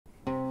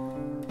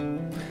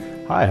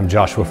Hi, I'm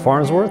Joshua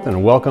Farnsworth,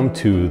 and welcome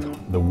to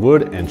the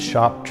Wood and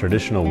Shop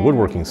Traditional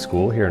Woodworking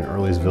School here in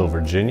Earlysville,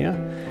 Virginia.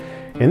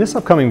 In this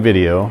upcoming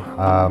video,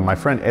 my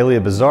friend Elia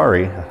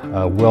Bizzari,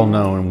 a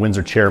well-known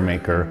Windsor chair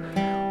maker,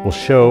 will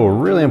show a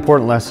really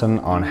important lesson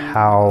on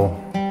how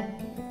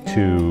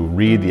to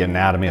read the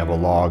anatomy of a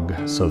log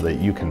so that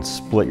you can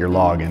split your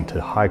log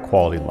into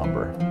high-quality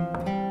lumber.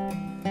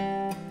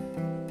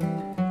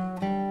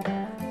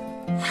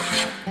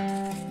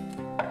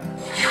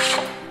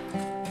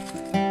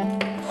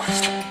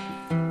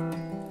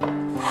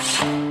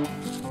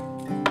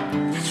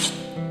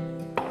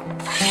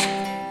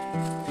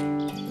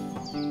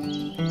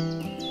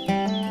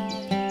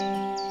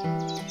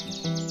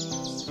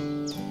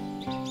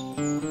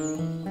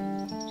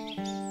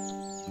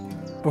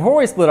 Before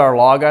we split our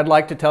log, I'd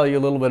like to tell you a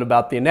little bit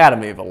about the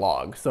anatomy of a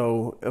log.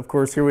 So, of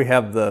course, here we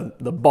have the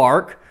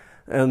bark,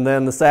 and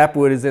then the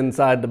sapwood is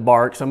inside the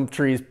bark. Some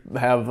trees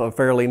have a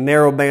fairly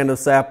narrow band of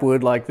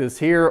sapwood like this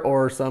here,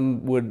 or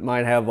some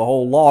might have a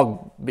whole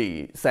log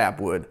be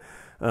sapwood.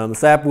 The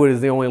sapwood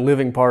is the only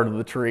living part of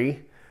the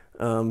tree.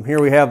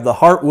 Here we have the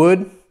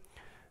heartwood,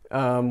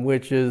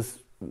 which is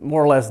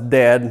more or less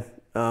dead.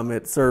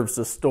 It serves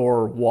to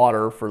store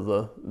water for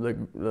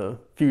the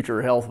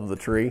future health of the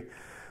tree.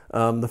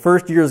 The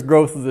first year's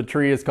growth of the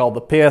tree is called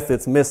the pith.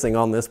 It's missing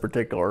on this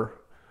particular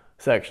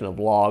section of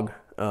log.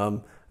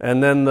 And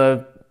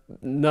then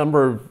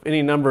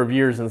any number of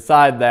years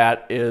inside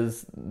that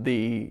is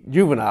the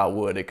juvenile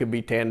wood. It could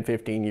be 10,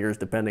 15 years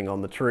depending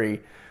on the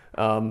tree.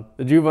 The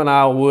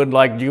juvenile wood,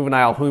 like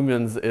juvenile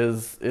humans,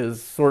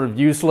 is sort of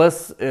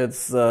useless.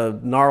 It's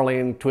gnarly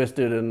and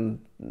twisted and,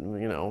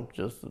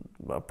 just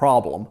a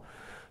problem.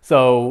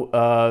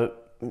 So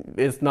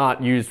it's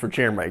not used for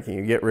chair making.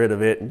 You get rid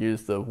of it and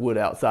use the wood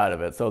outside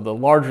of it. So the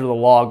larger the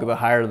log, the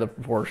higher the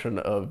proportion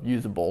of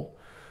usable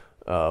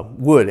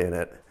wood in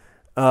it.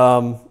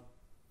 So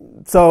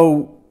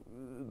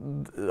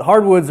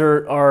hardwoods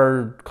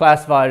are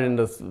classified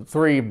into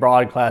three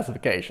broad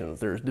classifications.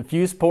 There's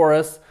diffuse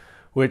porous,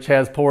 which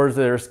has pores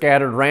that are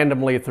scattered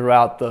randomly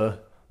throughout the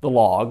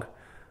log.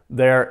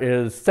 There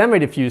is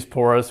semi-diffuse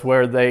porous,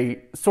 where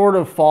they sort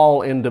of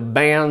fall into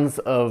bands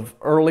of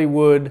early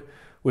wood,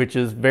 which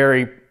is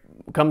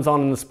comes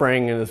on in the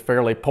spring and is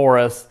fairly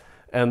porous,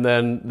 and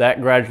then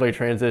that gradually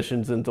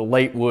transitions into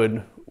late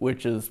wood,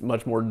 which is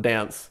much more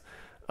dense.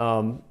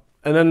 And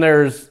then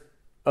there's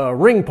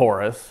ring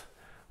porous,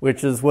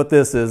 which is what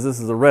this is. This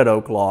is a red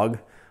oak log.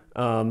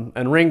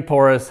 And ring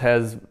porous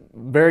has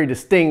very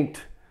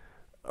distinct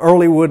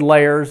early wood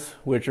layers,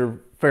 which are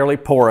fairly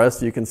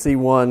porous. You can see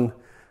one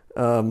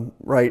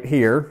right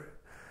here.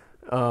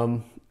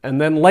 And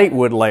then late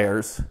wood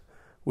layers,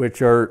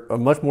 which are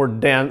much more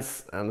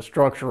dense and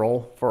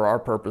structural for our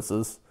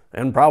purposes,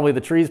 and probably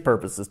the tree's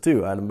purposes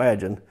too, I'd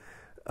imagine.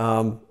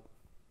 And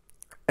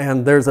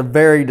there's a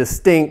very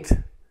distinct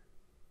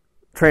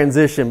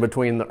transition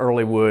between the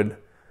early wood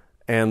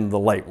and the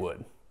late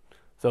wood.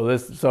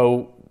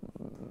 So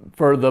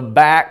for the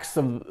backs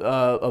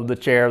of the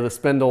chair, the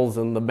spindles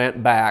and the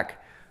bent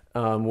back,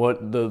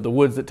 what the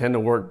woods that tend to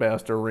work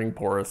best are ring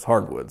porous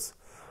hardwoods.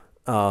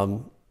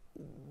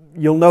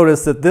 You'll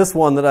notice that this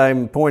one that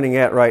I'm pointing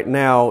at right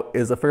now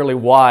is a fairly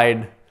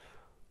wide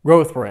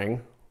growth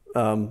ring,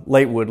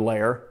 late wood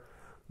layer,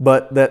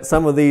 but that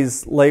some of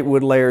these late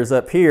wood layers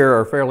up here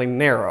are fairly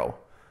narrow.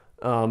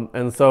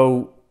 And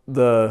so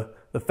the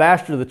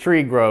faster the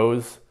tree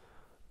grows,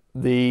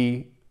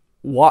 the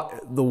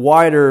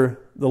wider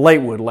the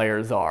late wood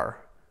layers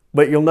are.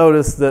 But you'll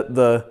notice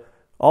that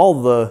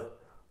all the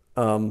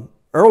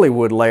early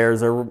wood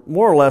layers are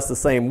more or less the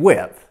same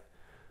width.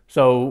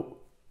 So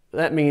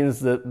that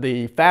means that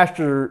the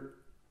faster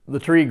the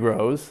tree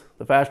grows,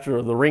 the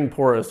faster the ring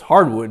porous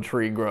hardwood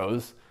tree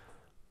grows,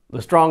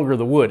 the stronger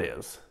the wood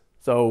is.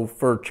 So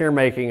for chair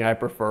making, I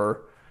prefer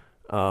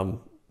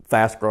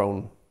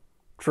fast-grown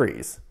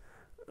trees.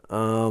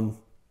 The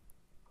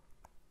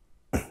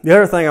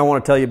other thing I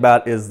want to tell you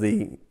about is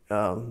the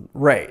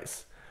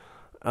rays.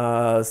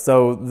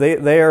 So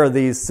they are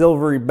these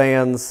silvery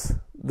bands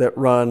that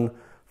run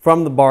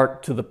from the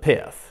bark to the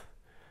pith.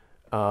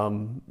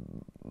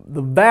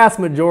 The vast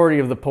majority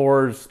of the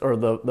pores, or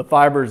the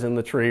fibers in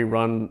the tree,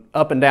 run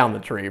up and down the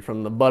tree,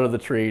 from the butt of the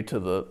tree to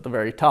the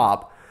very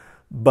top.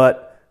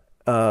 But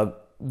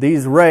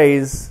these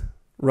rays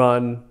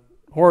run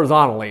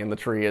horizontally in the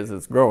tree as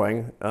it's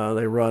growing.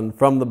 They run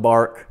from the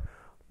bark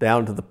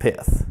down to the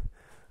pith.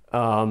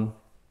 And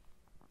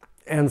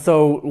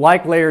so,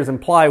 like layers in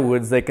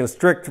plywoods, they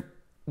constrict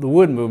the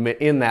wood movement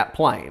in that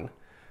plane.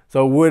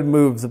 So wood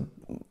moves,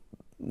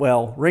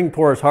 ring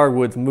porous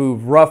hardwoods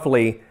move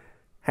roughly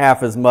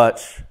half as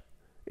much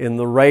in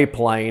the ray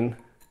plane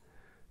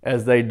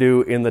as they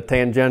do in the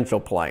tangential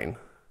plane.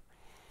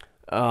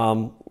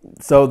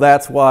 So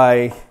that's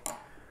why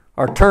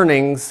our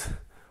turnings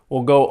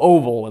will go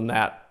oval in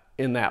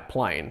that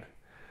plane.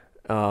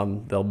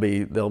 They'll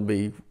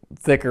be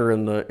thicker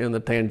in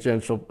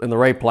the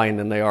ray plane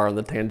than they are in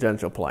the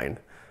tangential plane.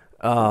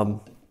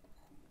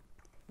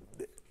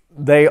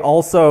 They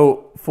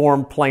also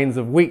form planes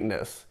of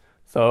weakness.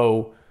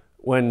 So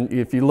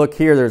if you look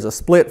here, there's a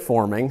split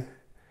forming,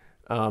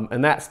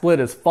 and that split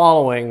is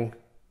following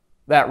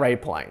that ray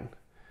plane.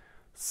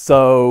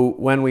 So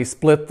when we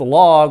split the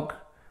log,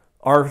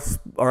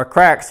 our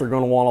cracks are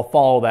going to want to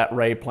follow that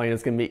ray plane.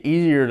 It's going to be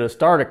easier to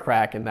start a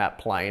crack in that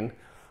plane.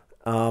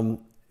 The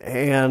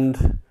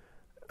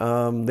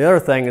other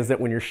thing is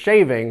that when you're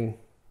shaving,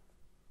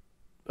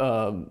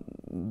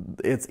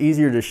 it's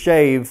easier to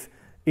shave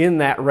in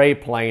that ray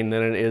plane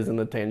than it is in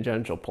the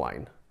tangential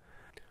plane.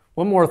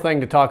 One more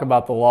thing to talk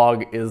about the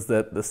log is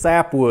that the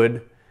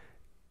sapwood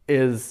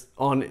is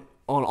on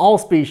all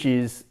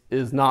species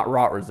is not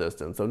rot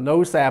resistant. So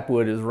no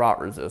sapwood is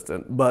rot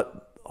resistant,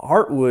 but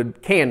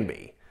heartwood can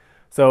be.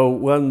 So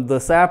when the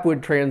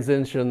sapwood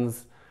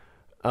transitions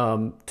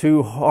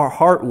to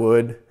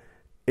heartwood,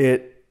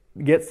 it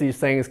gets these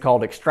things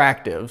called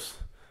extractives,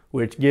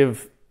 which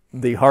give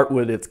the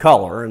heartwood its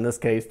color, in this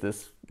case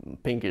this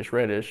pinkish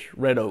reddish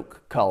red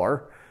oak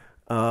color.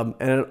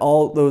 And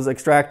all those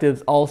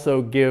extractives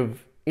also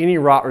give any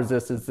rot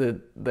resistance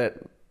that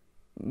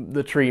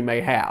the tree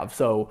may have.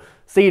 So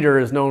cedar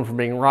is known for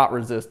being rot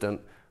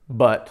resistant,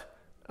 but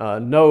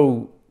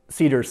no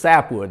cedar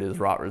sapwood is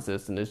rot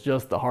resistant. It's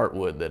just the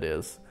heartwood that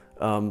is.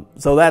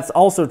 So that's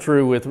also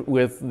true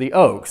with the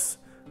oaks.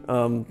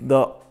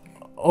 The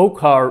oak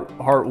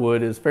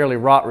heartwood is fairly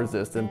rot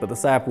resistant, but the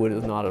sapwood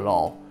is not at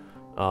all.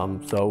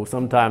 So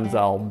sometimes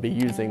I'll be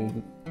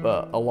using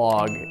a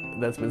log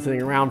that's been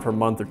sitting around for a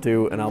month or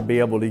two, and I'll be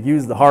able to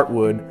use the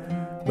heartwood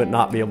but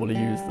not be able to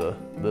use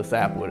the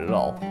sapwood at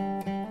all.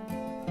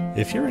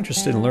 If you're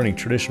interested in learning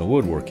traditional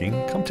woodworking,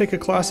 come take a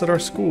class at our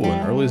school in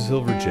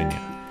Earlysville, Virginia.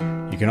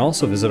 You can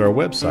also visit our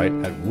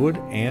website at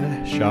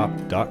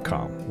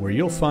woodandshop.com, where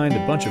you'll find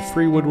a bunch of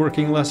free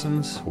woodworking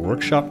lessons,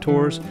 workshop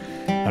tours,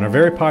 and our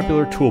very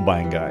popular tool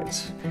buying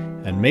guides.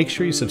 And make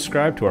sure you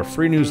subscribe to our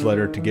free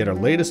newsletter to get our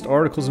latest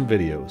articles and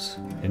videos.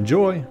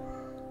 Enjoy!